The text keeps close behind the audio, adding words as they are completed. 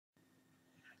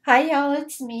Hi, y'all,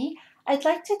 it's me. I'd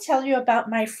like to tell you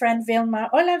about my friend Vilma.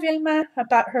 Hola, Vilma,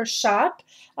 about her shop.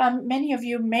 Many of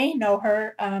you may know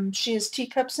her. She is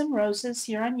Teacups and Roses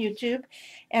here on YouTube,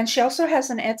 and she also has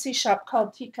an Etsy shop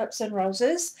called Teacups and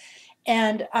Roses.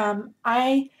 And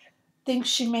I think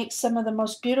she makes some of the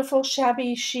most beautiful,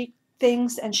 shabby chic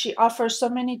things, and she offers so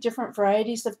many different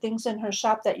varieties of things in her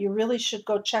shop that you really should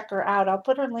go check her out. I'll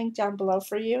put her link down below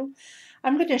for you.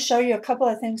 I'm going to show you a couple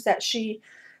of things that she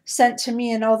sent to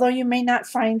me, and although you may not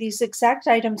find these exact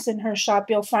items in her shop,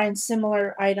 you'll find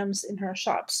similar items in her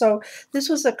shop. So this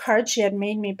was a card she had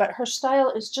made me, but her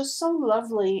style is just so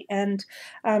lovely, and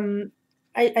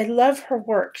I love her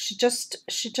work. She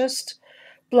just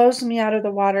blows me out of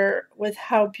the water with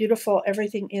how beautiful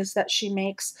everything is that she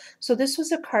makes. So this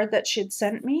was a card that she had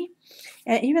sent me,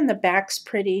 and even the back's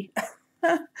pretty.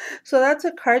 So that's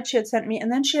a card she had sent me,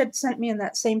 and then she had sent me in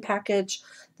that same package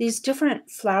these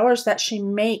different flowers that she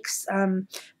makes.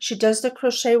 She does the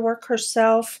crochet work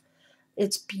herself.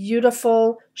 It's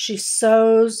beautiful. She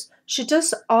sews. She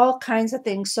does all kinds of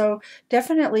things. So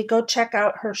definitely go check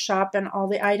out her shop and all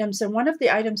the items. And one of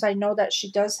the items I know that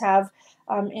she does have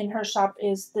in her shop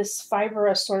is this fiber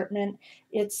assortment.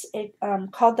 It's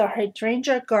called the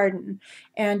Hydrangea Garden.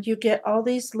 And you get all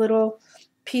these little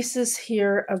pieces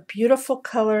here of beautiful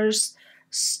colors,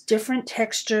 different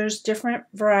textures, different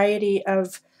variety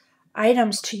of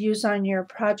items to use on your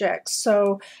projects.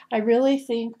 So I really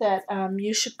think that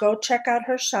you should go check out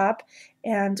her shop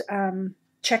and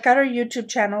check out her YouTube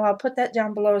channel. I'll put that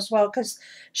down below as well because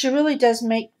she really does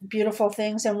make beautiful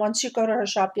things. And once you go to her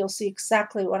shop, you'll see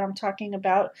exactly what I'm talking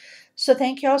about. So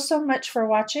thank you all so much for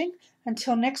watching.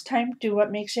 Until next time, do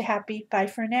what makes you happy. Bye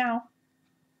for now.